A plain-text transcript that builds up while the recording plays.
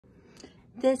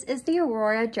This is the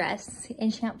Aurora dress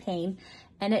in champagne,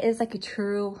 and it is like a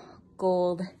true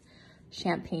gold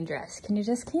champagne dress. Can you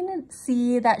just kind of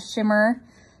see that shimmer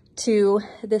to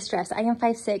this dress? I am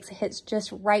 5'6", it hits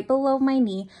just right below my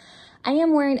knee. I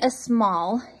am wearing a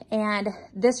small, and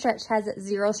this stretch has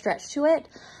zero stretch to it.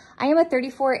 I am a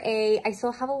 34A. I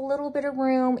still have a little bit of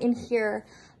room in here,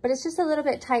 but it's just a little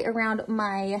bit tight around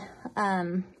my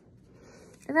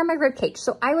rib cage.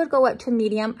 So I would go up to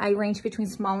medium. I range between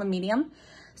small and medium.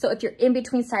 So if you're in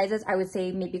between sizes, I would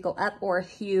say maybe go up, or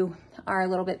if you are a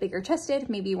little bit bigger chested,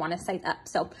 maybe you want to size up.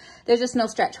 So there's just no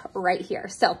stretch right here.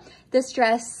 So this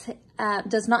dress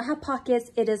does not have pockets.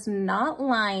 It is not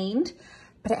lined,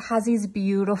 but it has these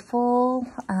beautiful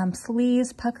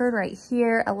sleeves puckered right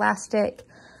here, elastic,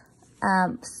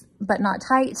 but not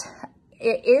tight.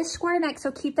 It is square neck,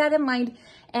 so keep that in mind.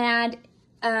 And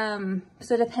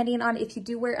so depending on if you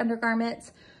do wear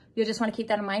undergarments, you'll just want to keep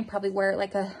that in mind. Probably wear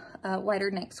like a wider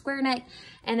neck, square neck.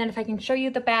 And then if I can show you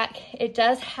the back, it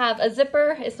does have a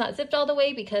zipper. It's not zipped all the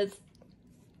way because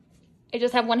I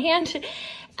just have one hand,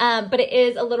 but it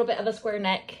is a little bit of a square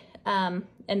neck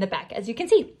in the back, as you can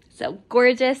see. So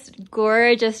gorgeous,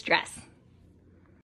 gorgeous dress.